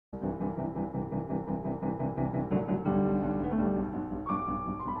Hello,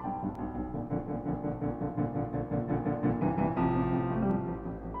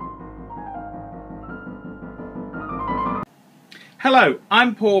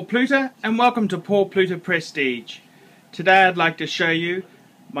 I'm Paul Pluter and welcome to Paul Pluter Prestige. Today I'd like to show you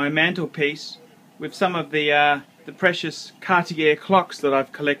my mantelpiece with some of the precious Cartier clocks that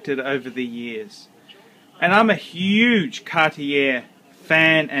I've collected over the years. And I'm a huge Cartier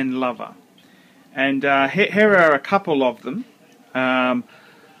fan and lover. And here are a couple of them.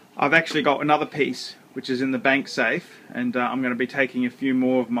 I've actually got another piece which is in the bank safe, and I'm going to be taking a few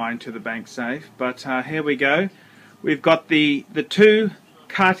more of mine to the bank safe. But here we go. We've got the two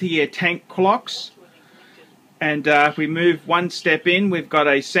Cartier tank clocks, and if we move one step in, we've got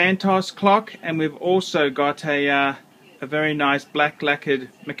a Santos clock, and we've also got a very nice black lacquered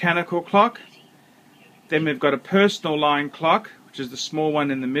mechanical clock. Then we've got a personal line clock, which is the small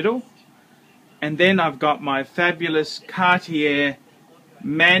one in the middle, and then I've got my fabulous Cartier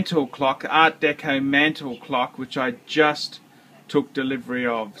mantle clock, Art Deco mantle clock, which I just took delivery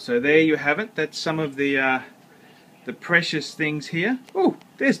of. So there you have it. That's some of the precious things here. Oh,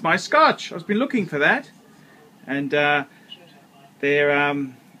 there's my scotch. I've been looking for that. And there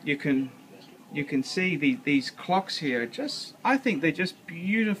you can see these clocks here. I think they're just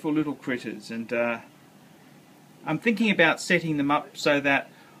beautiful little critters, and I'm thinking about setting them up so that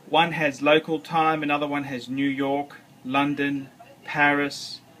one has local time, another one has New York, London,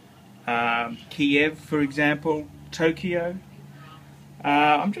 Paris, Kiev, for example, Tokyo.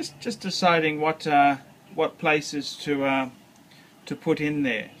 I'm just deciding what places to put in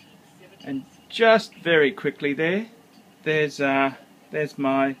there. And just very quickly there's my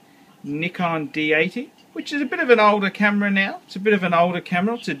Nikon D80, which is a bit of an older camera now. It's a bit of an older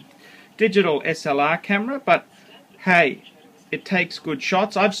camera. It's a digital SLR camera, but hey, it takes good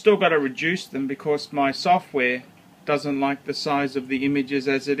shots. I've still got to reduce them because my software doesn't like the size of the images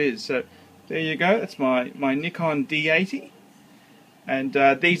as it is. So there you go. That's my Nikon D80,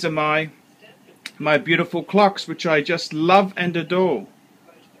 and these are my beautiful clocks, which I just love and adore.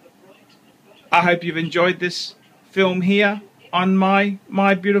 I hope you've enjoyed this film here on my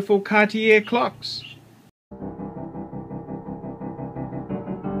beautiful Cartier clocks.